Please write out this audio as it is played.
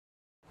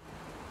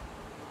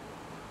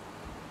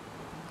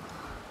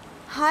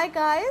Hi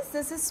guys,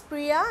 this is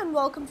Priya and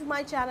welcome to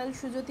my channel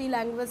Shujoti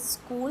Language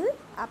School.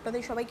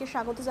 আপনাদের সবাইকে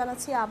স্বাগত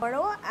জানাচ্ছি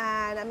আবারও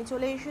and আমি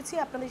চলে এসেছি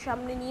আপনাদের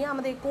সামনে নিয়ে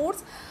আমাদের course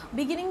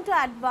beginning to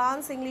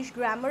advance English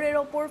গ্রামারের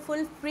ওপর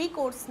ফুল ফ্রি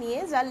কোর্স নিয়ে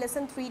যার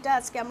লেসন 3টা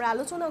আজকে আমরা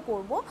আলোচনা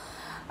করব।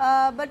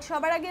 বাট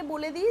সবার আগে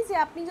বলে দিই যে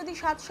আপনি যদি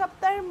 7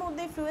 সপ্তাহের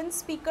মধ্যে ফ্লুয়েন্ট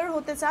স্পিকার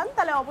হতে চান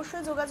তাহলে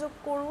অবশ্যই যোগাযোগ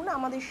করুন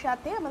আমাদের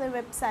সাথে আমাদের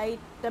ওয়েবসাইট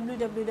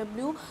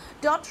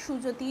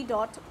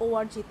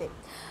www.shujoti.org তে।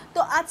 তো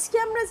আজকে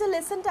আমরা যে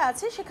লেসনটা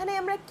আছে সেখানে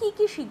আমরা কি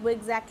কি শিখবো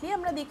এক্স্যাক্টলি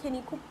আমরা দেখে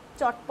নিই খুব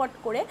চটপট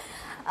করে।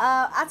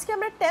 আজকে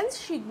আমরা টেন্স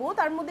শিখবো,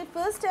 তার মধ্যে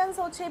ফার্স্ট টেন্স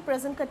হচ্ছে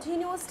প্রেজেন্ট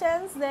কন্টিনিউয়াস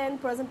টেন্স, দেন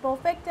প্রেজেন্ট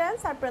পারফেক্ট টেন্স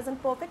আর প্রেজেন্ট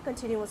পারফেক্ট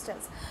কন্টিনিউয়াস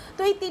টেন্স।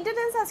 তো এই তিনটে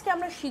টেন্স আজকে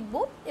আমরা শিখবো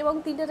এবং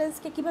তিনটে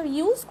টেন্সকে কীভাবে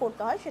ইউজ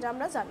করতে হয় সেটা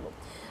আমরা জানবো।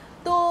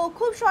 তো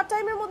খুব শর্ট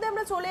টাইমের মধ্যে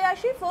আমরা চলে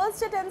আসি ফার্স্ট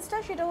যে টেন্সটা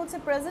সেটা হচ্ছে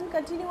present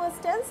continuous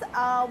tense.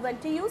 Went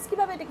to use,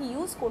 কীভাবে এটাকে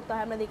ইউজ করতে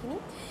হয় আমরা দেখিনি।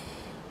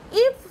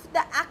 If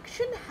the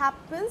action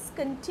happens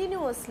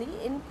continuously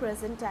in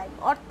present time,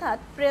 অর্থাৎ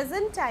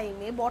প্রেজেন্ট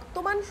টাইমে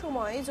বর্তমান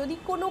সময়ে যদি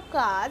কোনো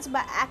কাজ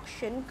বা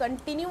অ্যাকশন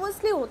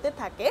কন্টিনিউয়াসলি হতে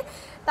থাকে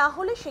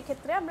তাহলে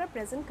সেক্ষেত্রে আমরা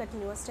প্রেজেন্ট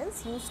কন্টিনিউয়াস টেন্স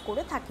ইউজ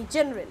করে থাকি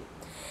জেনারেলি।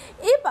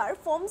 এবার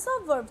ফর্মস অফ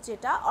ভার্ব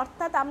যেটা,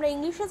 অর্থাৎ আমরা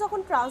ইংলিশে যখন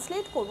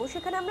ট্রান্সলেট করব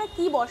সেখানে আমরা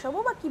কি বসাবো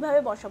বা কিভাবে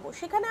বসাবো,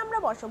 সেখানে আমরা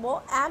বসাবো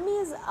am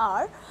is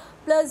are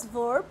plus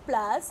verb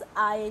plus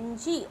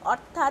ING,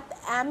 অর্থাৎ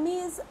am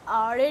is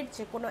are এর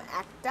যে কোনো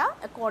একটা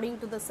অ্যাকর্ডিং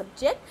টু দ্য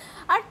সাবজেক্ট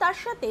আর তার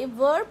সাথে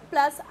ভার্ব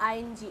প্লাস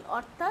আইএনজি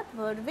অর্থাৎ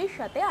ভার্বের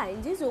সাথে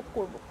আইএনজি যোগ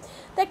করব।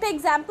 তো একটা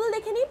এক্সাম্পল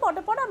দেখে নিই,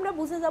 পটাপট আমরা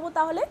বুঝে যাব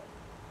তাহলে।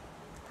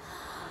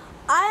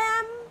 I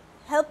am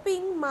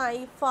helping my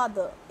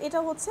father, এটা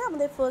হচ্ছে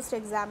আমাদের first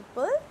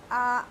example.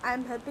 I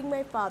am helping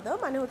my father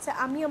মানে হচ্ছে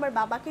আমি আমার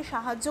বাবাকে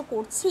সাহায্য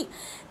করছি,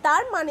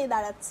 তার মানে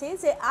দাঁড়াচ্ছে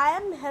যে I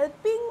am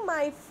helping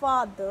my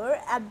father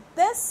at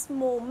this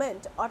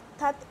moment,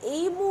 অর্থাৎ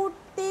এই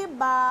মুহূর্তে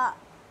বা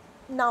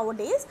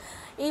নাওডেজ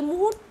এই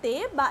মুহূর্তে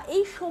বা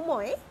এই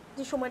সময়ে,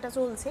 যে সময়টা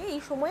চলছে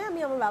এই সময়ে আমি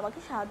আমার বাবাকে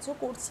সাহায্য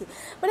করছি,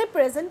 মানে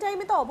প্রেজেন্ট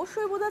টাইমে তো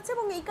অবশ্যই বোঝাচ্ছে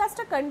এবং এই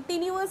কাজটা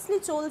কন্টিনিউয়াসলি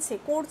চলছে,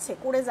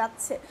 করে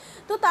যাচ্ছে।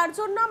 তো তার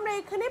জন্য আমরা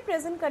এখানে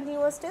প্রেজেন্ট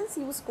কন্টিনিউয়াস টেন্স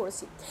ইউজ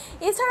করছি।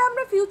 এছাড়া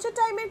আমরা ফিউচার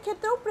টাইমের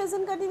ক্ষেত্রেও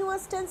প্রেজেন্ট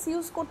কন্টিনিউয়াস টেন্স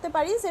ইউজ করতে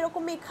পারি,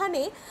 যেরকম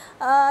এখানে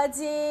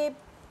যে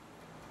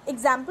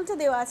এক্সাম্পলটা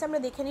দেওয়া আছে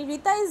আমরা দেখে নিই।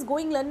 Rita is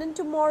going London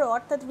tomorrow,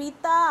 অর্থাৎ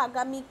রিতা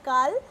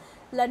আগামীকাল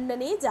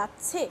লন্ডনে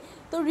যাচ্ছে।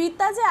 তো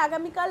রিতা যে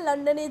আগামীকাল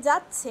লন্ডনে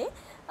যাচ্ছে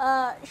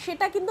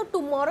সেটা কিন্তু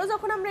টুমরো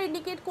যখন আমরা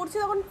ইন্ডিকেট করছি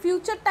তখন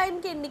ফিউচার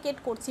টাইমকে ইন্ডিকেট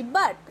করছি,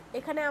 বাট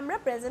এখানে আমরা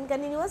প্রেজেন্ট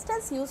কন্টিনিউয়াস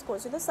টেন্স ইউজ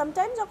করছি। তো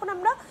সামটাইম যখন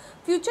আমরা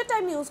ফিউচার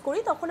টাইম ইউজ করি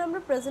তখন আমরা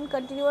প্রেজেন্ট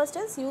কন্টিনিউয়াস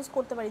টেন্স ইউজ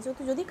করতে পারি,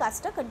 যেহেতু যদি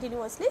কাজটা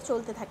কন্টিনিউয়াসলি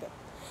চলতে থাকে।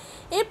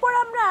 এরপর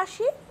আমরা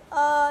আসি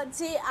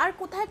যে আর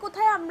কোথায়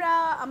কোথায় আমরা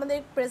আমাদের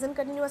প্রেজেন্ট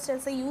কন্টিনিউয়াস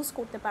টেন্সে ইউজ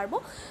করতে পারবো।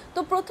 তো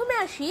প্রথমে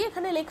আসি,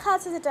 এখানে লেখা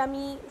আছে যেটা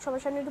আমি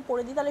সবার সামনে একটু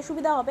পড়ে দিই তাহলে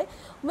সুবিধা হবে।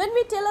 when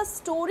we tell a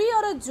story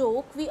or a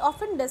joke we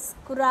often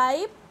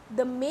describe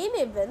the main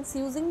events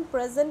using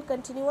present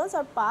continuous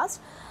or past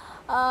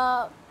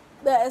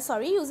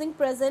using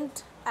present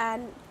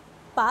and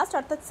past,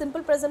 অর্থাৎ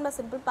সিম্পল প্রেজেন্ট বা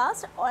simple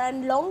past, and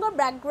longer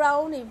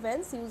background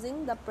events using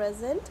the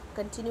present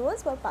continuous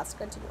বা past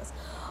continuous.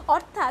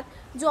 অর্থাৎ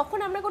যখন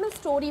আমরা কোনো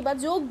story বা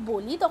joke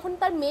বলি তখন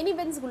তার মেন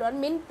ইভেন্টসগুলো আর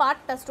মেন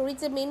পার্টটা, স্টোরির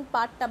যে মেন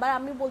পার্টটা, বা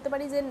আমি বলতে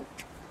পারি যে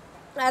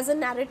অ্যাজ এ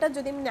ন্যারেটার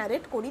যদি আমি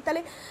ন্যারেট করি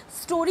তাহলে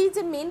স্টোরি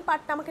যে মেন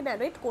পার্টটা আমাকে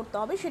ন্যারেট করতে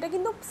হবে সেটা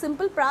কিন্তু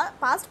সিম্পল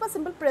পাস্ট বা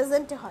সিম্পল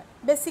প্রেজেন্টে হয়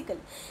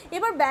বেসিক্যালি।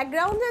 এবার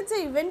ব্যাকগ্রাউন্ডের যে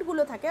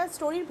ইভেন্টগুলো থাকে আর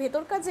স্টোরির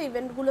ভেতরকার যে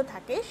ইভেন্টগুলো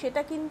থাকে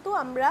সেটা কিন্তু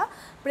আমরা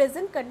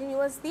প্রেজেন্ট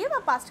কন্টিনিউয়াস দিয়ে বা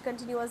পাস্ট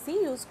কন্টিনিউয়াস দিয়ে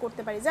ইউজ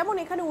করতে পারি। যেমন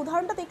এখানে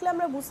উদাহরণটা দেখলে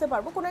আমরা বুঝতে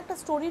পারবো, কোনো একটা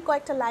স্টোরির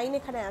কয়েকটা লাইন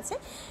এখানে আছে।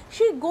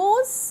 She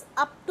goes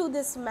up to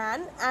this man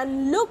and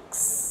looks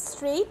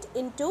straight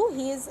into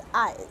his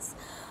eyes,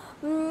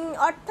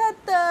 অর্থাৎ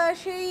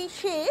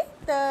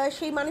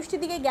সেই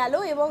মানুষটির দিকে গেল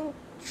এবং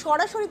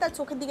সরাসরি তার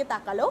চোখের দিকে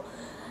তাকালো।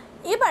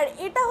 এবার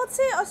এটা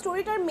হচ্ছে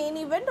স্টোরিটার মেন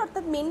ইভেন্ট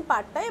অর্থাৎ মেন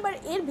পার্টটা। এবার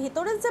এর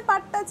ভেতরের যে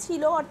পার্টটা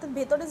ছিল অর্থাৎ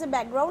ভেতরে যে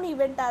ব্যাকগ্রাউন্ড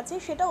ইভেন্টটা আছে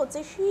সেটা হচ্ছে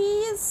she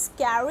is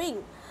carrying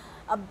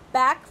a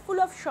bag full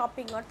of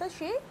shopping, অর্থাৎ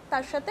সে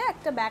তার সাথে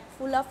একটা bag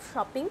full of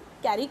shopping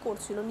carry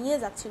করছিল, নিয়ে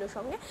যাচ্ছিল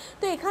সঙ্গে।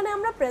 তো এখানে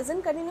আমরা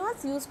প্রেজেন্ট কন্টিনিউয়াস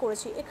ইউজ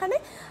করেছি। এখানে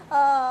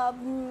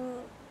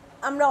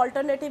আমরা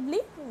অল্টারনেটিভলি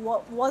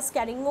ওয়াজ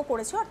ক্যারিংও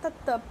করেছি, অর্থাৎ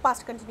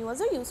পাস্ট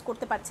কন্টিনিউয়াসও ইউজ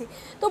করতে পারছি।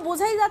 তো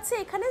বোঝাই যাচ্ছে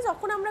এখানে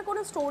যখন আমরা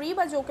কোনো স্টোরি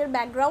বা জোকের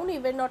ব্যাকগ্রাউন্ড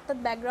ইভেন্ট অর্থাৎ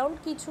ব্যাকগ্রাউন্ড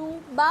কিছু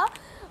বা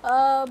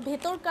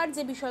ভেতরকার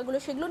যে বিষয়গুলো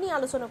সেগুলো নিয়ে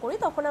আলোচনা করি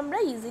তখন আমরা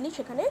ইজিলি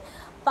সেখানে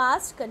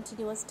পাস্ট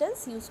কন্টিনিউয়াস টেন্স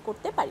ইউজ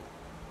করতে পারি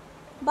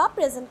বা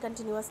প্রেজেন্ট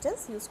কন্টিনিউয়াস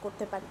টেন্স ইউজ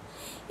করতে পারি।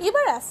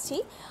 এবার আসছি,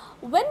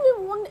 when we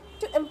want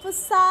to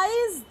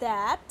emphasize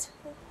that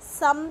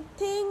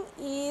something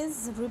is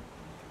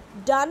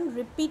done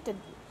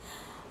repeatedly,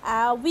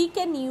 we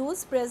can use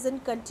present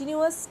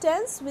continuous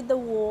tense with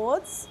the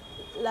words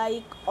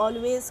like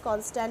always,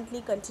 constantly,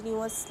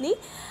 continuously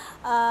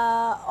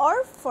or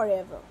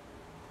forever,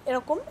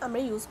 এরকম আমরা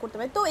use করতে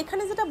পারি। তো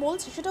এখানে যেটা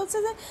বলছি সেটা হচ্ছে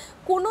যে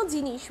কোনো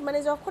জিনিস মানে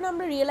যখন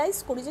আমরা রিয়েলাইজ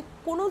করি যে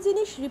কোনো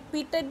জিনিস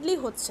রিপিটেডলি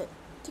হচ্ছে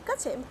ঠিক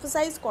আছে,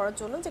 এমফাসাইজ করার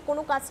জন্য যে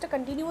কোনো কাজটা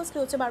কন্টিনিউয়াসলি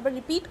হচ্ছে, বারবার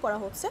রিপিট করা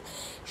হচ্ছে,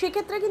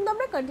 সেক্ষেত্রে কিন্তু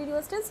আমরা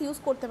কন্টিনিউয়াস টেন্স ইউজ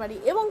করতে পারি।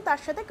 এবং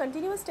তার সাথে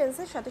কন্টিনিউয়াস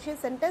টেন্সের সাথে সেই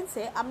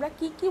সেন্টেন্সে আমরা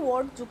কী কী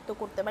ওয়ার্ড যুক্ত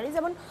করতে পারি,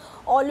 যেমন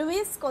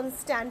অলওয়েজ,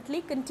 কনস্ট্যান্টলি,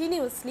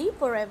 কন্টিনিউয়াসলি,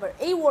 ফরএভার,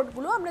 এই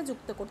ওয়ার্ডগুলো আমরা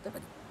যুক্ত করতে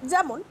পারি।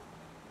 যেমন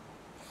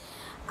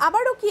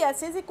আবারও কি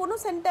আছে যে কোনো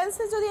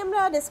সেন্টেন্সে যদি আমরা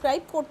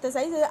ডেসক্রাইব করতে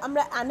চাই যে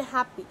আমরা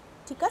আনহ্যাপি,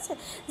 ঠিক আছে,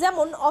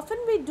 যেমন often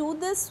we do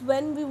this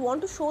when we want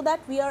to show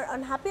that we are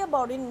unhappy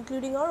about it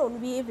including our own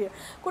behaviour.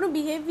 কোনো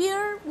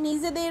বিহেভিয়ার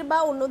নিজেদের বা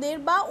অন্যদের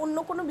বা অন্য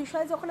কোনো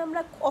বিষয়ে যখন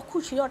আমরা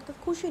অখুশি অর্থাৎ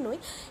খুশি নই,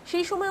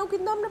 সেই সময়ও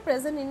কিন্তু আমরা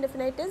প্রেজেন্ট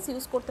ইনডেফিনাইট টেন্স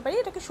ইউজ করতে পারি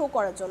এটাকে শো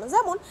করার জন্য।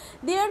 যেমন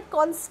দে আর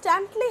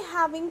constantly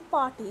having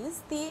parties,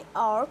 they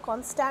R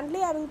constantly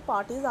having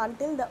parties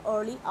until the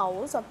early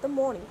hours of the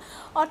morning,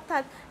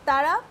 অর্থাৎ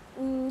তারা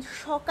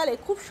সকালে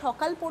খুব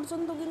সকাল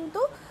পর্যন্ত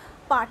কিন্তু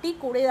পার্টি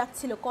করে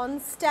যাচ্ছিল,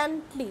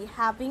 কনস্ট্যান্টলি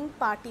হ্যাভিং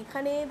পার্টি,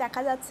 এখানে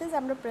দেখা যাচ্ছে যে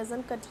আমরা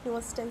প্রেজেন্ট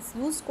কন্টিনিউয়াস টেন্স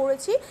ইউজ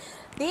করেছি,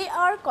 দে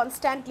আর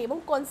কনস্ট্যান্টলি, এবং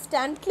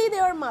কনস্ট্যান্টলি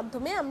দেওয়ার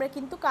মাধ্যমে আমরা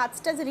কিন্তু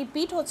কাজটা যে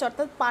রিপিট হচ্ছে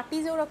অর্থাৎ পার্টি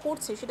যে ওরা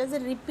করছে সেটা যে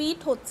রিপিট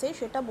হচ্ছে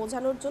সেটা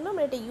বোঝানোর জন্য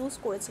আমরা এটা ইউজ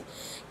করেছি।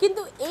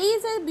 কিন্তু এই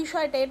যে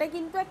বিষয়টা এটা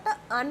কিন্তু একটা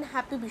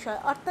আনহ্যাপি বিষয়,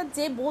 অর্থাৎ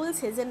যে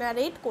বলছে যে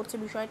ন্যারেট করছে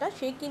বিষয়টা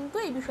সে কিন্তু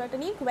এই বিষয়টা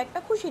নিয়ে খুব একটা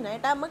খুশি না,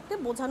 এটা আমাকে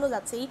বোঝানো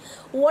যাচ্ছে এই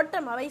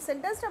ওয়ার্ডটার বা এই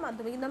সেন্টেন্সটার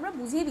মাধ্যমে কিন্তু আমরা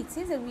বুঝিয়ে দিচ্ছি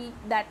যে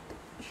that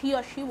he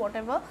or she,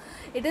 whatever,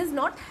 it is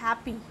not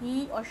happy, he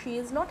or she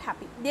is not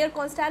happy, they are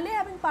constantly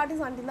having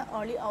parties until the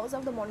early hours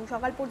of the morning,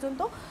 সকাল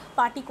পর্যন্ত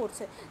পার্টি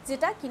করছে,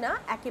 যেটা কিনা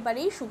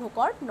একেবারেই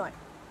শুভকর নয়।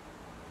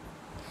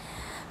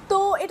 তো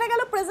এটা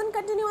গেল প্রেজেন্ট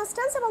কন্টিনিউয়াস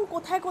টেন্স এবং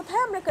কোথায়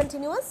কোথায় আমরা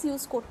কন্টিনিউয়াস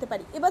ইউজ করতে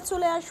পারি। এবার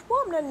চলে আসবো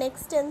আমরা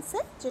নেক্সট টেন্সে,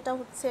 যেটা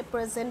হচ্ছে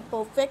প্রেজেন্ট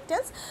পারফেক্ট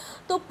টেন্স।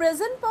 তো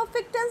প্রেজেন্ট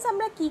পারফেক্ট টেন্স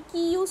আমরা কী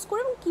কী ইউজ করি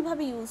এবং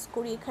কীভাবে ইউজ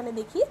করি এখানে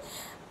দেখি।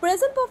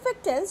 Present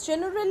perfect tense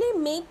generally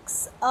makes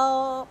a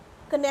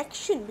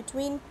connection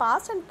between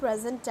past and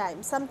present time.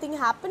 Something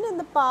happened in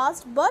the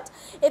past but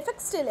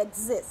effect still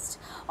exists.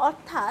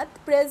 অর্থাৎ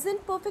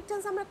প্রেজেন্ট পারফেক্ট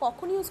টেন্স আমরা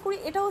কখন ইউজ করি,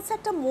 এটা হচ্ছে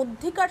একটা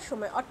মধ্যিকার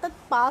সময়, অর্থাৎ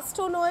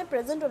পাস্টও নয়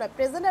প্রেজেন্টও নয়,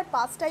 প্রেজেন্ট আর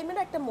পাস্ট টাইমের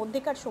একটা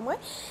মধ্যিকার সময়,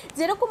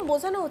 যেরকম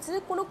বোঝানো হচ্ছে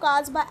যে কোনো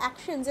কাজ বা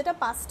অ্যাকশন যেটা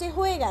পাস্টে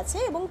হয়ে গেছে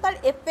এবং তার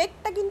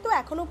এফেক্টটা কিন্তু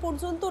এখনও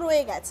পর্যন্ত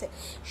রয়ে গেছে,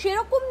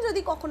 সেরকম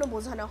যদি কখনো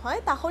বোঝানো হয়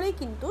তাহলেই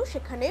কিন্তু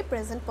সেখানে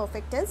প্রেজেন্ট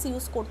পারফেক্ট টেন্স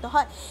ইউজ করতে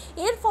হয়।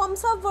 এর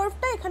ফর্মস অফ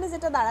ভার্বটা এখানে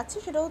যেটা দাঁড়াচ্ছে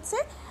সেটা হচ্ছে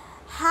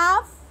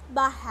have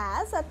বা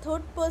has R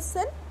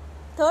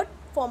third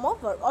form of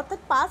verb, অর্থাৎ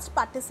past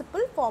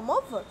participle form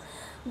of verb.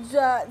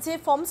 যে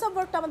ফর্মস অফ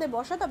ভার্বটা আমাদের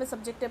বসাতে হবে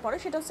সাবজেক্টের পরে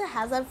সেটা হচ্ছে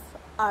has have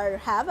R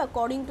have,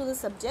 according to the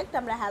subject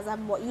আমরা হ্যাজ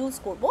হ্যাভ ইউজ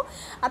করবো,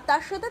 আর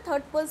তার সাথে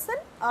থার্ড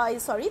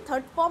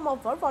ফর্ম অফ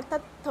ভার্ব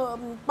অর্থাৎ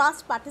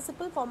পাস্ট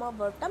পার্টিসিপল ফর্ম অফ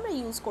ভার্বটা আমরা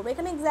ইউজ করবো।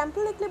 এখানে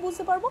এক্সাম্পল লিখলে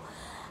বুঝতে পারবো।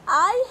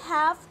 আই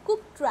হ্যাভ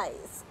কুকড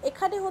রাইস,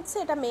 এখানে হচ্ছে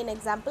এটা main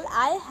example,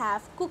 I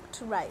have cooked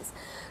rice.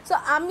 So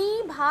আমি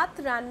ভাত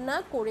রান্না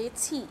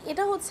করেছি,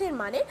 এটা হচ্ছে এর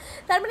মানে,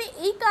 তার মানে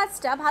এই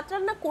কাজটা ভাত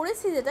রান্না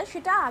করেছি যেটা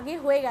সেটা আগে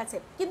হয়ে গেছে,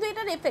 কিন্তু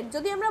এটার এফেক্ট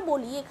যদি আমরা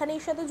বলি এখানে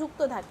এর সাথে যুক্ত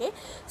থাকে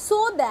সো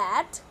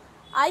দ্যাট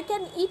আই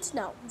ক্যান ইট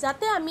নাও,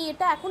 যাতে আমি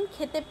এটা এখন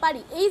খেতে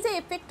পারি, এই যে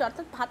এফেক্টটা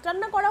অর্থাৎ ভাত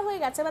রান্না করা হয়ে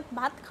গেছে বা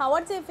ভাত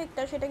খাওয়ার যে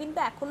এফেক্টটা সেটা কিন্তু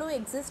এখনও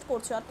এক্সিস্ট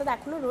করছে অর্থাৎ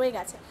এখনও রয়ে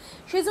গেছে,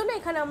 সেই জন্য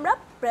এখানে আমরা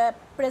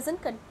প্রেজেন্ট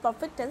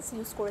পারফেক্ট টেন্স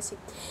ইউজ করেছি।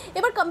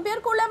 এবার কম্পেয়ার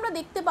করলে আমরা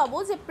দেখতে পাবো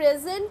যে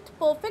প্রেজেন্ট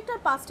পারফেক্ট আর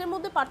পাস্টের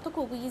মধ্যে পার্থক্য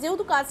কী,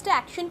 যেহেতু কাজটা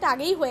অ্যাকশনটা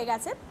আগেই হয়ে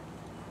গেছে।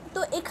 তো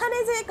এখানে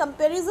যে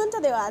কম্প্যারিজনটা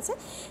দেওয়া আছে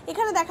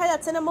এখানে দেখা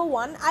যাচ্ছে number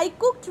 1 I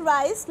cooked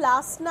rice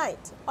last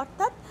night,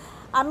 অর্থাৎ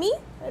আমি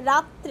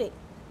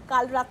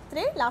কাল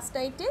রাত্রে লাস্ট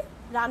নাইটে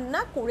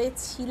রান্না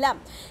করেছিলাম,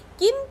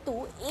 কিন্তু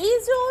এই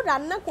যে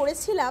রান্না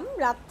করেছিলাম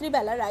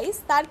রাত্রিবেলা রাইস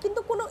তার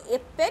কিন্তু কোনো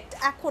এফেক্ট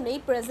এখন এই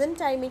প্রেজেন্ট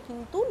টাইমে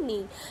কিন্তু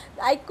নেই।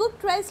 I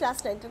cooked rice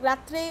last night,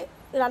 রাত্রে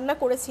রান্না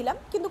করেছিলাম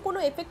কিন্তু কোনো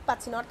এফেক্ট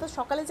পাচ্ছি না, অর্থাৎ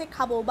সকালে যে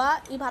খাবো বা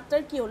এই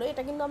ভাতটার কী হলো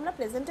এটা কিন্তু আমরা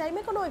প্রেজেন্ট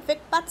টাইমে কোনো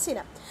এফেক্ট পাচ্ছি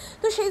না,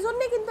 তো সেই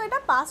জন্যে কিন্তু এটা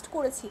পাস্ট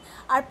করেছি।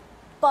 আর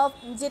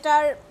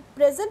যেটার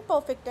প্রেজেন্ট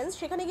পারফেক্ট টেন্স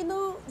সেখানে কিন্তু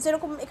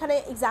যেরকম এখানে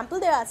এক্সাম্পল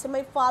দেওয়া আছে,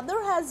 my father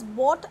has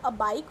bot a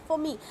bike for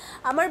me,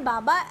 আমার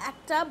বাবা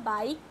একটা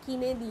বাইক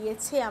কিনে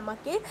দিয়েছে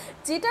আমাকে,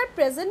 যেটার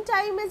প্রেজেন্ট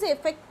টাইমে যে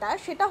এফেক্টটা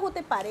সেটা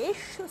হতে পারে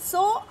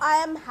so I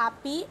am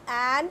happy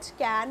and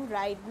can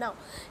ride নাও,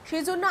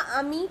 সেই জন্য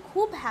আমি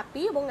খুব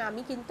হ্যাপি এবং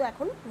আমি কিন্তু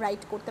এখন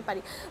রাইড করতে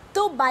পারি।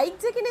 তো বাইক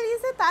যে কিনে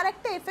দিয়েছে তার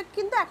একটা এফেক্ট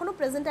কিন্তু এখনও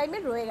প্রেজেন্ট টাইমে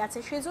রয়ে গেছে,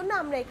 সেই জন্য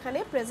আমরা এখানে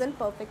প্রেজেন্ট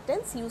পারফেক্ট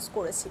টেন্স ইউজ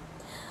করেছি।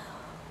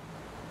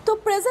 তো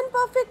প্রেজেন্ট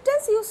পারফেক্ট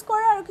টেন্স ইউজ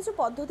করার আরও কিছু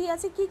পদ্ধতি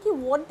আছে, কী কী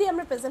ওয়ার্ড দিয়ে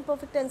আমরা প্রেজেন্ট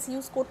পারফেক্ট টেন্স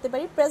ইউজ করতে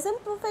পারি। Present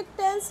perfect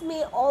tense may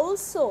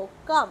also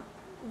come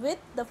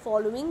with the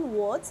following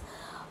words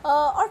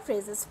আর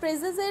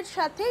ফ্রেজেসের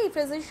সাথে, এই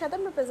ফ্রেজের সাথে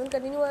আমরা প্রেজেন্ট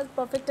কন্টিনিউয়াস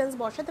পারফেক্ট টেন্স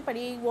বসাতে পারি,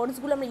 এই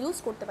ওয়ার্ডসগুলো আমরা ইউজ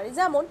করতে পারি।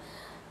 যেমন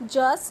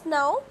just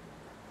now,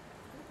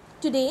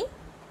 today,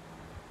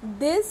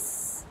 this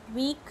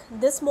week,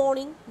 this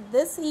morning,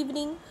 this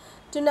evening,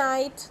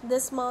 tonight,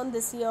 this month,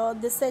 this year,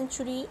 this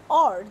century,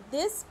 or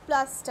this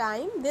plus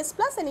time, this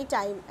plus any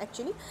time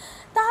actually.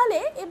 তাহলে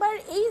এবার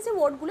এই যে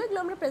ওয়ার্ডগুলো এগুলো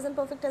আমরা প্রেজেন্ট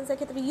পারফেক্ট টেন্সের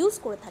ক্ষেত্রে ইউজ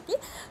করে থাকি।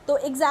 তো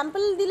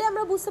এক্সাম্পল দিলে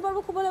আমরা বুঝতে পারবো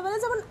খুব ভালোভাবে,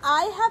 যেমন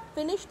I have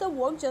finish the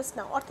work just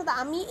now, অর্থাৎ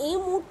আমি এই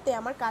মুহূর্তে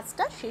আমার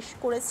কাজটা শেষ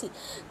করেছি।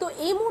 তো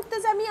এই মুহূর্তে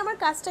যে আমি আমার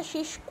কাজটা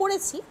শেষ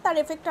করেছি তার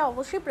এফেক্টটা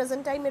অবশ্যই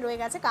প্রেজেন্ট টাইমে রয়ে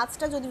গেছে,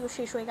 কাজটা যদিও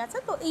শেষ হয়ে গেছে,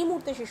 তো এই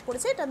মুহূর্তে শেষ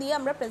করেছে, এটা দিয়ে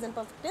আমরা প্রেজেন্ট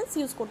পারফেক্ট টেন্স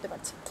ইউজ করতে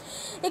পারছি।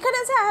 এখানে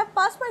আছে I have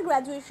pass my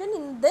graduation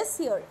in this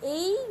ইয়ার,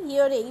 এই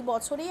ইয়ারে এই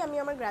বছরেই আমি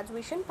আমার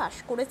গ্র্যাজুয়েশন পাস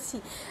করেছি।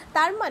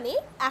 তার মানে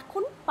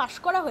এখন পাস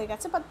করা হয়ে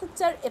গেছে, বাট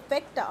যার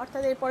এফেক্টটা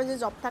অর্থাৎ এরপরে যে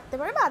জব থাকতে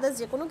পারে বা আদার্স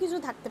যে কোনো কিছু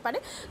থাকতে পারে,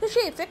 তো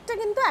সেই এফেক্টটা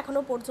কিন্তু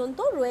এখনও পর্যন্ত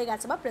রয়ে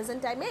গেছে বা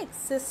প্রেজেন্ট টাইমে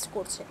এক্সিস্ট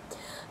করছে।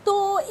 তো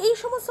এই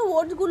সমস্ত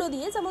ওয়ার্ডগুলো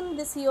দিয়ে যেমন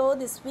দিস ইয়ার,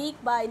 দিস উইক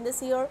বা in this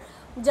year,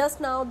 just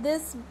now,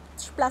 this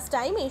plus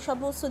time, এই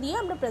সমস্ত দিয়ে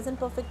আমরা প্রেজেন্ট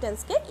পারফেক্ট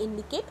টেন্সকে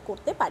ইন্ডিকেট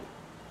করতে পারি।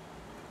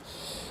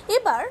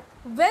 এবার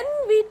when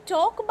we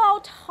talk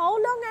about how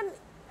long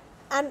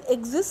an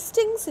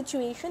existing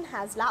situation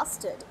has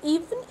lasted,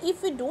 even if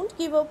we don't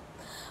give a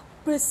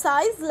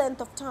precise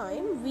length of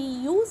time, we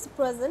use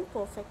present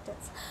perfect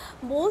tense.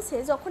 বলছে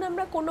যখন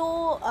আমরা কোনো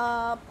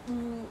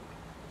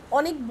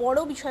অনেক বড়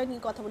বিষয়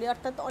নিয়ে কথা বলি,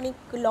 অর্থাৎ অনেক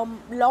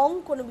লং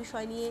কোনো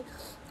বিষয় নিয়ে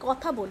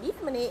কথা বলি,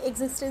 মানে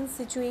এক্সিস্টেন্স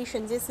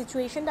সিচুয়েশন, যে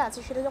সিচুয়েশনটা আছে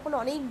সেটা যখন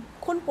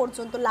অনেকক্ষণ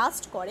পর্যন্ত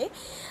লাস্ট করে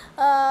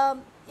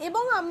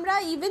এবং আমরা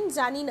ইভেন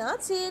জানি না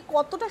যে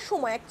কতটা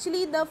সময়,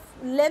 actually the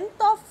length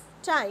of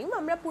time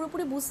আমরা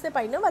পুরোপুরি বুঝতে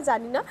পারি না বা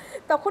জানি না,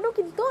 তখনও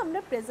কিন্তু আমরা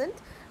প্রেজেন্ট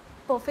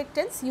পারফেক্ট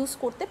টেন্স ইউজ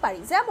করতে পারি।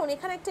 যেমন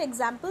এখানে একটা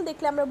এক্সাম্পল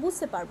দেখলে আমরা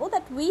বুঝতে পারবো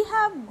that we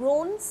have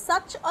grown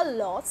such a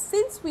lot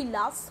since we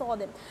last saw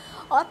them,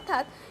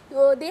 অর্থাৎ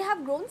they have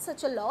grown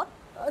such a lot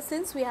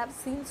since we have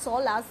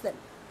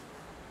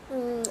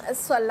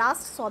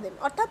last saw them,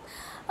 অর্থাৎ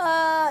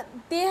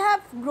they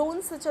have grown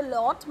such a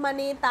লট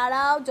মানে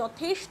তারা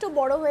যথেষ্ট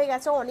বড় হয়ে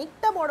গেছে,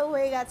 অনেকটা বড়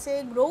হয়ে গেছে,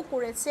 গ্রো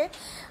করেছে।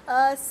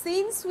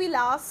 Since we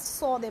last saw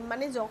them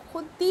মানে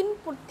যখন দিন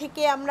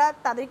থেকে আমরা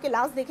তাদেরকে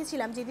লাস্ট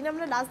দেখেছিলাম, যেদিন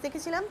আমরা লাস্ট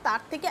দেখেছিলাম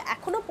তার থেকে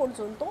এখনও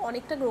পর্যন্ত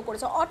অনেকটা গ্রো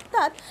করেছে,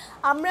 অর্থাৎ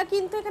আমরা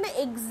কিন্তু এখানে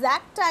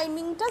এক্স্যাক্ট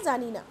টাইমিংটা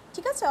জানি না,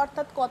 ঠিক আছে,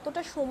 অর্থাৎ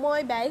কতটা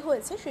সময় ব্যয়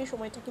হয়েছে সেই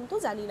সময়টা কিন্তু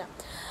জানি না।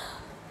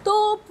 তো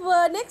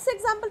নেক্সট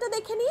এক্সাম্পলটা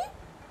দেখে নিই।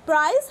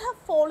 Prices have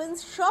fallen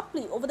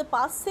sharply over the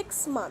past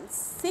 6 months.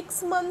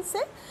 6 months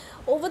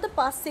over the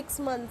past 6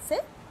 months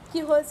কি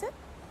হয়েছে,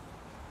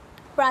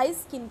 প্রাইস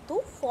কিন্তু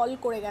ফল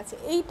করে গেছে।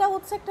 এইটা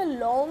হচ্ছে একটা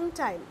লং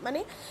টাইম, মানে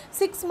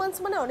 6 মান্থস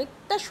মানে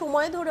অনেকটা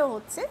সময় ধরে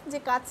হচ্ছে যে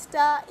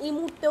কাজটা এই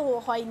মুহূর্তে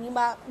হয়নি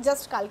বা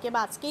জাস্ট কালকে বা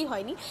আজকেই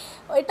হয়নি,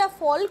 এটা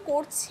ফল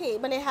করছে,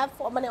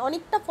 মানে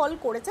অনেকটা ফল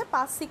করেছে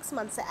পাস্ট 6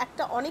 মান্থসে,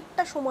 একটা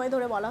অনেকটা সময়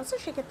ধরে বলা হচ্ছে,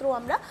 সেক্ষেত্রেও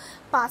আমরা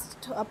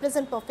past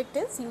present perfect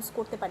tense use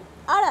করতে পারি।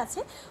 আর আছে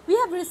we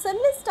have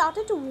recently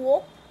started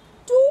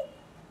to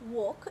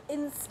walk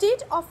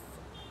instead of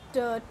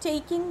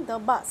taking the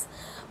bus,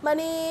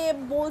 মানে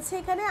বলছে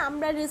এখানে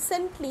আমরা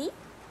রিসেন্টলি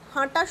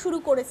হাঁটা শুরু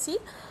করেছি,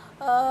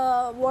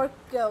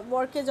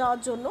 ওয়ার্কে যাওয়ার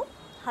জন্য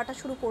হাঁটা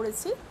শুরু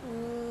করেছি,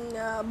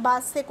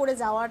 বাসে করে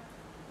যাওয়ার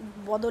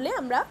বদলে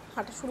আমরা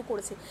হাঁটা শুরু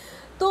করেছি।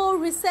 তো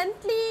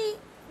রিসেন্টলি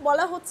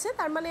বলা হচ্ছে,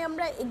 তার মানে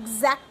আমরা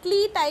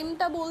এক্স্যাক্টলি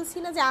টাইমটা বলছি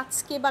না যে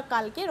আজকে বা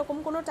কালকে, এরকম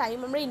কোনো টাইম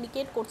আমরা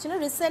ইন্ডিকেট করছি না,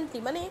 রিসেন্টলি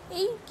মানে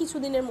এই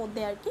কিছুদিনের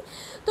মধ্যে আর কি।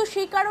 তো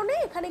সেই কারণে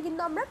এখানে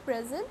কিন্তু আমরা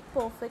প্রেজেন্ট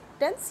পারফেক্ট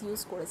টেন্স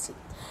ইউজ করেছি।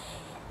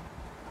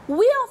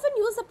 We often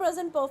use the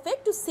present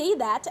perfect to say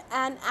that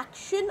an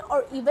action or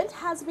event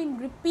has been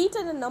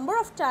repeated a number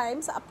of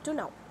times up to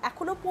now.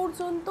 এখনো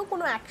পর্যন্ত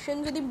কোনো অ্যাকশন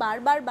যদি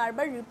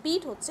বারবার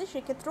রিপিট হচ্ছে,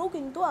 সেক্ষেত্রেও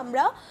কিন্তু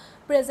আমরা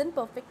প্রেজেন্ট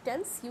পারফেক্ট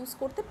টেন্স ইউজ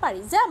করতে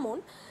পারি। যেমন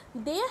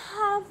they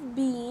have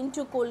been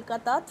to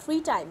Kolkata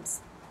 3 times.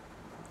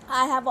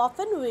 I have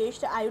often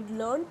wished I would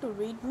learn to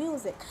read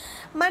music.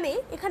 মানে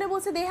এখানে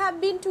বলছে they have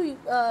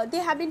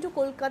been to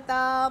Kolkata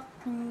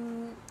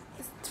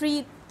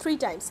 3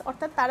 times,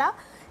 অর্থাৎ তারা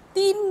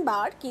 3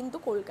 বার কিন্তু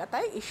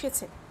কলকাতায়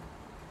এসেছে।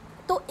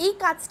 তো এই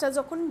কাজটা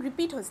যখন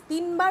রিপিট হয়েছে,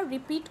 3 বার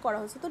রিপিট করা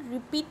হয়েছে, তো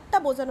রিপিটটা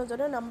বোঝানোর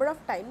জন্য, নাম্বার অফ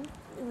টাইম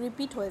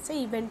রিপিট হয়েছে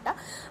ইভেন্টটা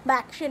বা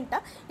অ্যাকশনটা,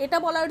 এটা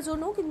বলার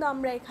জন্যও কিন্তু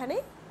আমরা এখানে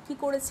কি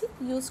করেছি,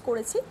 ইউজ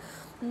করেছি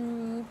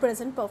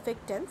প্রেজেন্ট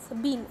পারফেক্ট টেন্স,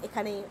 বিন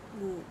এখানে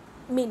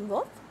মেন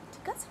ভার্ব,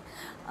 ঠিক আছে।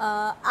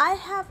 I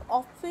have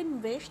often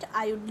wished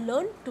I would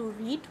learn to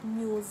read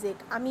music,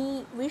 আমি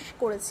উইশ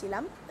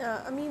করেছিলাম,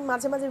 আমি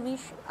মাঝে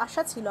উইশ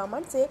আশা ছিল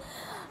আমার যে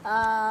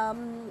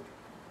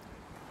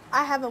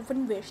আই হ্যাভ অফেন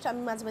উইশড,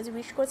 আমি মাঝে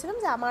উইশ করেছিলাম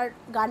যে আমার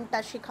গানটা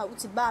শেখা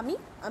উচিত বা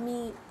আমি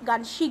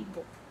গান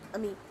শিখবো,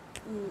 আমি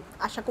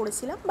আশা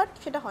করেছিলাম, বাট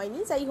সেটা হয়নি,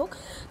 যাই হোক।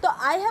 তো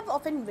আই হ্যাভ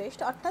অফেন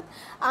উইশড অর্থাৎ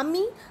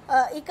আমি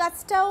এই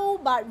কাজটাও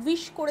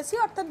উইশ করেছি,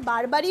 অর্থাৎ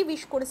বারবারই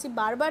উইশ করেছি,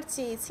 বারবার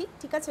চেয়েছি,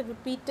 ঠিক আছে,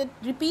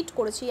 রিপিট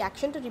করেছি,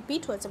 অ্যাকশনটা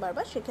রিপিট হয়েছে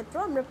বারবার,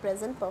 সেক্ষেত্রেও আমরা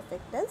প্রেজেন্ট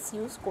পারফেক্ট টেন্স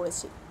ইউজ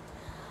করেছি।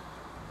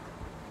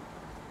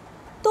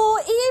 তো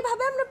এইভাবে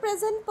কিভাবে আমরা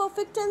প্রেজেন্ট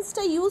পারফেক্ট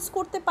টেন্সটা ইউজ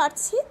করতে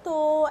পারছি। তো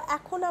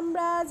এখন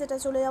আমরা যেটা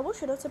চলে যাব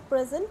সেটা হচ্ছে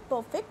প্রেজেন্ট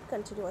পারফেক্ট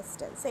কন্টিনিউয়াস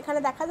টেন্স। এখানে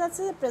দেখা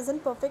যাচ্ছে যে প্রেজেন্ট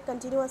পারফেক্ট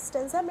কন্টিনিউয়াস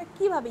টেন্সে আমরা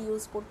কীভাবে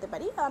ইউজ করতে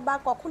পারি বা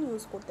কখন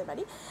ইউজ করতে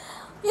পারি।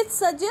 ইট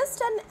suggest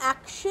an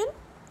action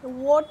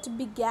what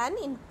began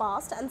in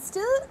past and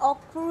still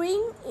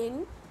occurring in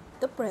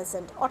the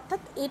present।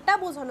 অর্থাৎ এটা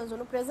বোঝানোর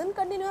জন্য প্রেজেন্ট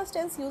কন্টিনিউয়াস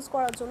টেন্স ইউজ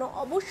করার জন্য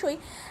অবশ্যই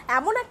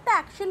এমন একটা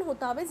অ্যাকশন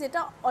হতে হবে যেটা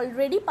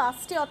অলরেডি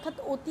পাস্টে অর্থাৎ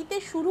অতীতে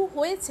শুরু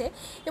হয়েছে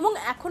এবং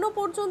এখনও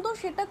পর্যন্ত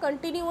সেটা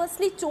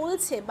কন্টিনিউয়াসলি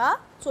চলছে বা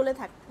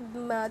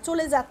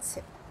চলে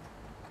যাচ্ছে।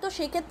 তো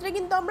সেক্ষেত্রে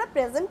কিন্তু আমরা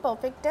present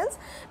perfect tense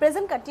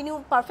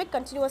perfect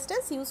continuous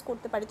tense use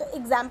করতে পারি। তো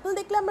এক্সাম্পল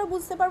দেখলে আমরা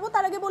বুঝতে পারবো।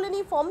 তার আগে বলে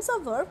নিই forms of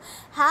verb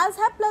has,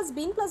 have plus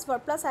been plus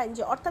verb plus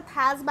ING. অর্থাৎ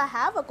হ্যাজ বা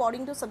হ্যাভ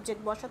অ্যাকর্ডিং টু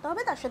সাবজেক্ট বসাতে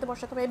হবে, তার সাথে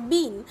বসাতে হবে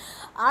বিন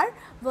আর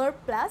ভার্ব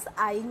প্লাস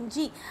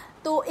আইএনজি।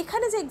 তো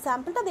এখানে যে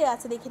এক্সাম্পলটা দেওয়া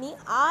আছে দেখে নিই,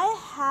 I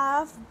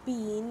have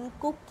been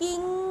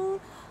cooking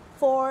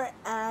for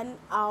an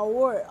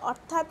hour.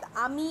 অর্থাৎ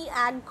আমি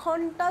 1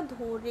 ঘন্টা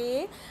ধরে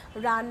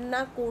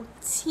রান্না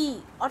করছি।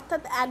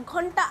 অর্থাৎ 1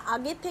 ঘন্টা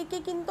আগে থেকে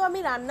কিন্তু আমি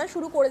রান্না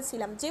শুরু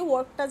করেছিলাম। যে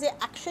ওয়ার্কটা যে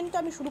অ্যাকশনটা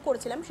আমি শুরু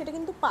করেছিলাম সেটা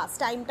কিন্তু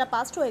টাইমটা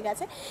পাস্ট হয়ে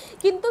গেছে,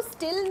 কিন্তু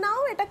স্টিল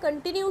নাও এটা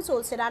কন্টিনিউ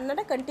চলছে,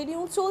 রান্নাটা কন্টিনিউ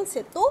চলছে।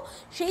 তো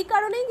সেই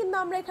কারণেই কিন্তু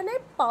আমরা এখানে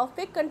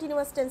পারফেক্ট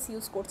কন্টিনিউয়াস টেন্স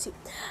ইউজ করছি।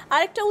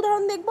 আরেকটা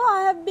উদাহরণ দেখবো,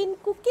 I have been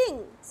cooking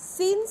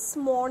since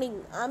morning.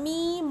 আমি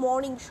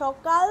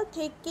সকাল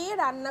থেকে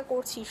রান্না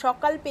করছি।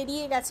 সকাল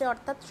পেরিয়ে গেছে,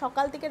 অর্থাৎ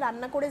সকাল থেকে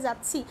রান্না করে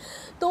যাচ্ছি।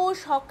 তো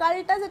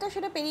সকালটা যেটা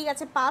সেটা পেরিয়ে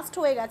গেছে, পাস্ট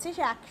হয়ে গেছে,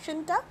 সে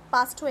অ্যাকশনটা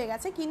পাস্ট হয়ে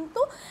গেছে,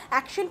 কিন্তু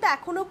অ্যাকশনটা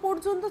এখনও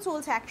পর্যন্ত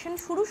চলছে। অ্যাকশন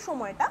শুরুর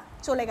সময়টা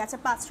চলে গেছে,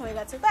 পাস্ট হয়ে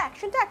গেছে, তো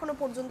অ্যাকশনটা এখনও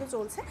পর্যন্ত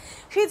চলছে।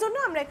 সেই জন্য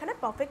আমরা এখানে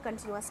পারফেক্ট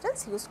কন্টিনিউয়াস টেন্স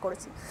ইউজ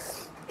করেছি।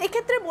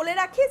 এক্ষেত্রে বলে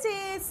রাখি যে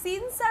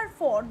সিন্স আর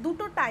ফর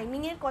দুটো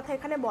টাইমিংয়ের কথা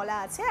এখানে বলা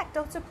আছে। একটা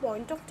হচ্ছে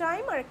পয়েন্ট অফ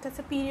টাইম আর একটা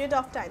হচ্ছে পিরিয়ড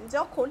অফ টাইম।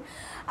 যখন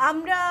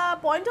আমরা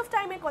পয়েন্ট অফ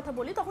টাইমের কথা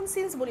বলি তখন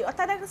সিন্স বলি,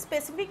 অর্থাৎ একটা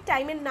স্পেসিফিক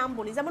টাইমের নাম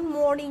বলি, যেমন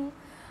মর্নিং,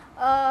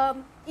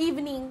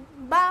 ইভিনিং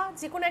বা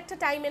যে কোনো একটা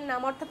টাইমের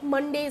নাম, অর্থাৎ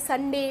মানডে,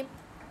 সানডে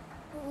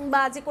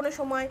বা যে কোনো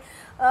সময়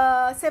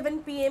 7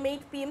 PM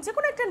 8 PM যে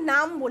কোনো একটা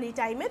নাম বলি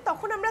টাইমে,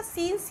 তখন আমরা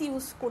সিন্স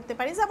ইউজ করতে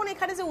পারি। যেমন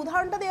এখানে যে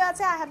উদাহরণটা দেওয়া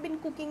আছে, I have been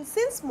cooking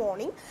since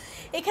morning,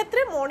 এক্ষেত্রে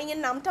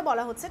মর্নিংয়ের নামটা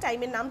বলা হচ্ছে,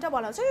 টাইমের নামটা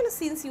বলা হচ্ছে, এখানে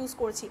সিন্স ইউজ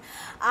করছি।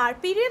 আর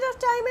পিরিয়ড অফ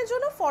টাইমের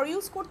জন্য ফর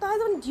ইউজ করতে হয়,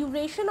 যেমন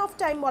ডিউরেশন অফ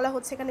টাইম বলা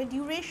হচ্ছে। এখানে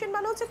ডিউরেশন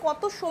মানে হচ্ছে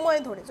কত সময়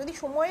ধরে, যদি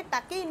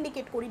সময়টাকে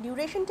ইন্ডিকেট করি,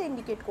 ডিউরেশনটা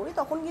ইন্ডিকেট করি,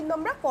 তখন কিন্তু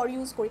আমরা ফর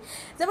ইউজ করি।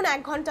 যেমন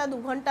 1 ঘন্টা, 2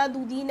 ঘন্টা,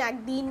 2 দিন, 1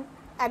 দিন,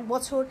 1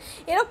 বছর,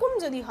 এরকম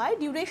যদি হয়,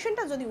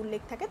 ডিউরেশনটা যদি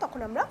উল্লেখ থাকে, তখন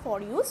আমরা ফর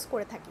ইউজ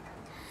করে থাকি।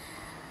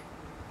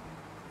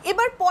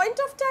 এবার point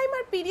of time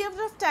R period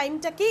of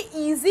টাইমটাকে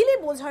easily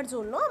বোঝার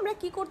জন্য আমরা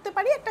কি করতে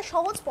পারি, একটা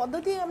সহজ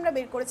পদ্ধতি আমরা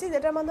বের করেছি,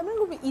 যেটার মাধ্যমে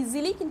খুব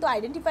ইজিলি কিন্তু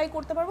আইডেন্টিফাই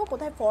করতে পারবো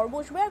কোথায় ফর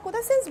বসবে আর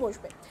কোথায় সিন্স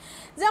বসবে।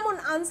 যেমন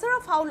আনসার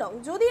অফ হাউ লং,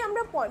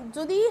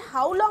 যদি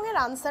হাউ লং এর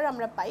আনসার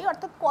আমরা পাই,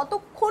 অর্থাৎ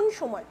কতক্ষণ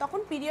সময়, তখন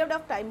পিরিয়ড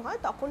অফ টাইম হয়,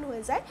 তখন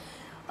হয়ে যায়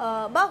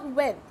বা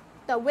ওয়েন।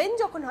 তা ওয়েন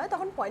যখন হয়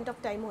তখন পয়েন্ট অফ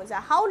টাইম হয়ে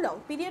যায়। How long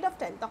period of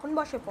time তখন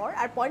বসে for,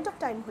 R point of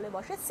time হলে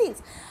বসে সিন্স।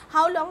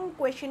 হাউ লং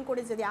কোয়েশ্চেন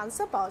করে যদি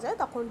আনসার পাওয়া যায়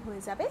তখন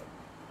হয়ে যাবে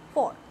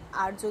ফর,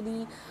 আর যদি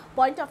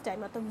পয়েন্ট অফ টাইম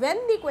অর্থাৎ ওয়েন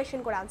দিয়ে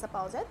কোয়েশ্চেন করে আনসার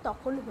পাওয়া যায়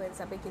তখন হয়ে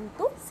যাবে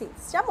কিন্তু সিন্স।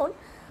 যেমন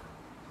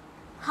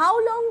how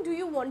long do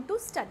you want to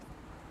study,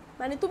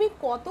 মানে তুমি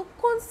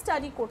কতক্ষণ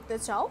স্টাডি করতে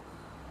চাও,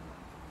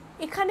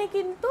 এখানে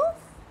কিন্তু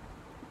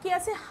কি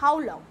আছে হাউ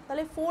লং,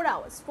 তাহলে 4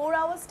 আওয়ার্স। 4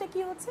 আওয়ার্সটা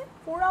কি হচ্ছে,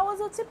 4 আওয়ার্স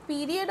হচ্ছে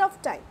পিরিয়ড অফ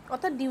টাইম,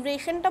 অর্থাৎ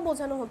ডিউরেশনটা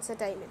বোঝানো হচ্ছে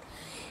টাইমের।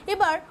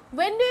 এবার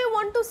when do you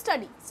want to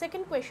study,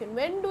 second question,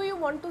 when do you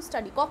want to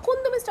study, কখন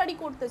তুমি স্টাডি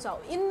করতে চাও,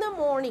 ইন দ্য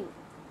মর্নিং,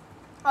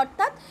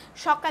 অর্থাৎ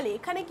সকালে।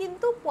 এখানে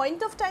কিন্তু পয়েন্ট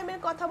অফ টাইমের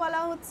কথা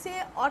বলা হচ্ছে,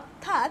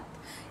 অর্থাৎ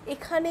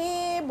এখানে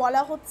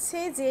বলা হচ্ছে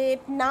যে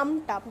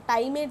নামটা,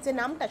 টাইমের যে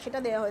নামটা সেটা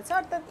দেওয়া হয়েছে,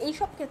 অর্থাৎ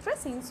এইসব ক্ষেত্রে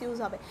সিন্স ইউজ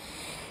হবে।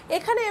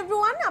 এখানে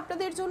এভরিওয়ান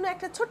আপনাদের জন্য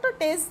একটা ছোট্ট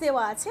টেস্ট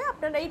দেওয়া আছে,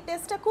 আপনারা এই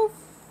টেস্টটা খুব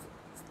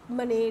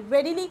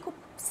রেডিলি, খুব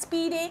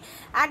স্পিডে,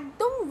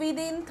 একদম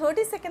উইদিন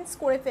 30 সেকেন্ডস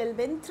করে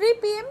ফেলবেন। 3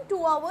 PM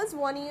 2 আওয়ার্স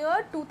 1 year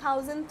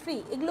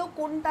 2003, এগুলো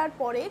কোনটার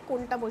পরে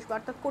কোনটা বসবে,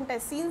 অর্থাৎ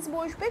কোনটায় সিন্স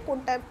বসবে,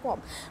 কোনটায় ফর্ম,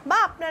 বা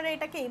আপনারা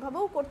এটাকে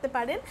এইভাবেও করতে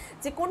পারেন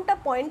যে কোনটা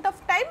পয়েন্ট অফ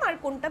টাইম আর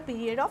কোনটা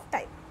পিরিয়ড অফ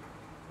টাইম।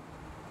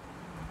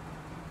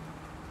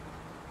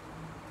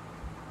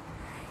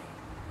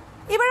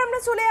 এবার আমরা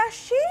চলে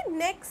আসছি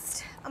নেক্সট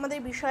আমাদের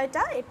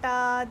বিষয়টা, এটা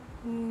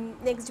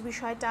নেক্সট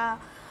বিষয়টা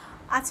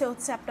আছে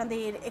হচ্ছে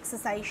আপনাদের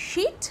এক্সারসাইজ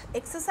শিট।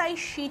 এক্সারসাইজ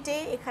শিটে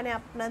এখানে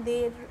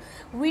আপনাদের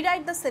we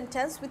write the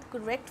sentence with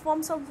correct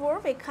forms of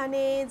verb.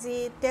 এখানে যে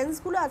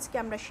টেন্সগুলো আজকে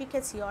আমরা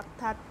শিখেছি,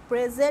 অর্থাৎ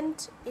প্রেজেন্ট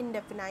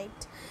ইনডেফিনাইট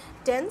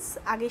টেন্স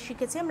আগে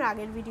শিখেছি আমরা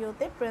আগের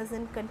ভিডিওতে,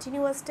 present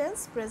continuous tense,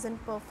 present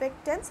perfect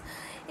tense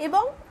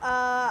এবং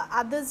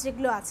আদার্স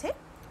যেগুলো আছে,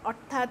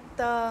 অর্থাৎ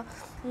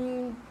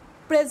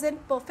প্রেজেন্ট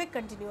পারফেক্ট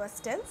কন্টিনিউয়াস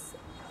টেন্স,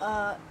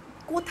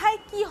 কোথায়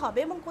কি হবে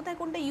এবং কোথায়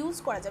কোনটা ইউজ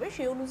করা যাবে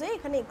সেই অনুযায়ী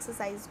এখানে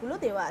এক্সারসাইজগুলো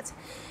দেওয়া আছে।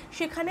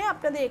 সেখানে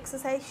আপনাদের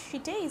এক্সারসাইজ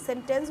শিটে এই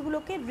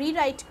সেন্টেন্সগুলোকে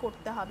রিরাইট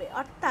করতে হবে।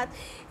 অর্থাৎ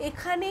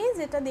এখানে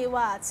যেটা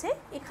দেওয়া আছে,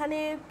 এখানে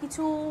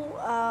কিছু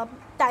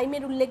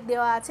টাইমের উল্লেখ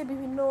দেওয়া আছে,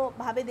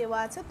 বিভিন্নভাবে দেওয়া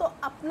আছে। তো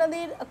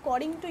আপনাদের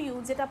অ্যাকর্ডিং টু ইউ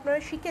যেটা আপনারা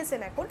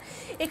শিখেছেন এখন,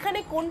 এখানে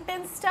কোন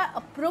টেন্সটা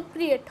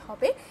অ্যাপ্রোপ্রিয়েট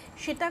হবে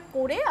সেটা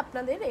করে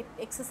আপনাদের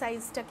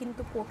এক্সারসাইজটা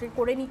কিন্তু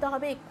করে নিতে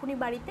হবে এক্ষুনি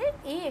বাড়িতে।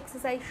 এই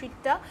এক্সারসাইজ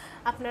শিটটা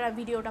আপনারা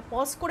ভিডিওটা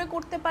পজ করে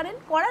করতে পারেন।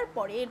 করার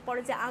পরে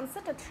এরপরে যে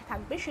আনসারটা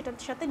থাকবে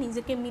সেটার সাথে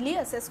নিজেকে মিলিয়ে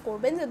অ্যাসেস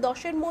করবেন যে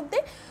 10-এর মধ্যে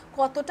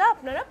কতটা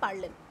আপনারা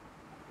পারলেন।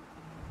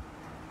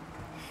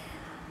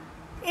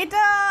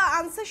 এটা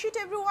আনসার শিট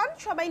এভরিওয়ান,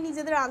 সবাই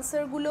নিজেদের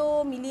আনসারগুলো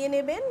মিলিয়ে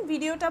নেবেন।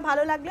 ভিডিওটা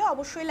ভালো লাগলে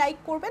অবশ্যই লাইক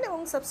করবেন এবং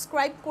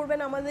সাবস্ক্রাইব করবেন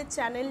আমাদের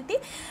চ্যানেলটি।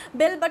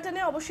 বেল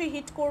বাটনে অবশ্যই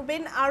হিট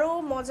করবেন আরও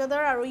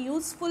মজাদার, আরও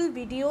ইউজফুল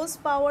ভিডিওস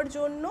পাওয়ার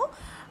জন্য।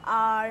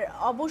 আর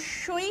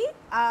অবশ্যই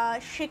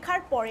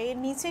শেখার পরে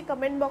নিচে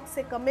কমেন্ট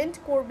বক্সে কমেন্ট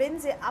করবেন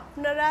যে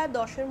আপনারা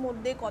 10-এর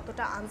মধ্যে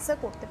কতটা আনসার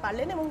করতে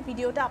পারলেন এবং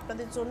ভিডিওটা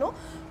আপনাদের জন্য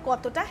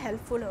কতটা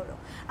হেল্পফুল হলো।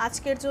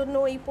 আজকের জন্য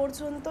এই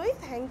পর্যন্তই।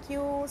 Thank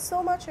you so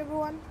much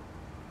everyone.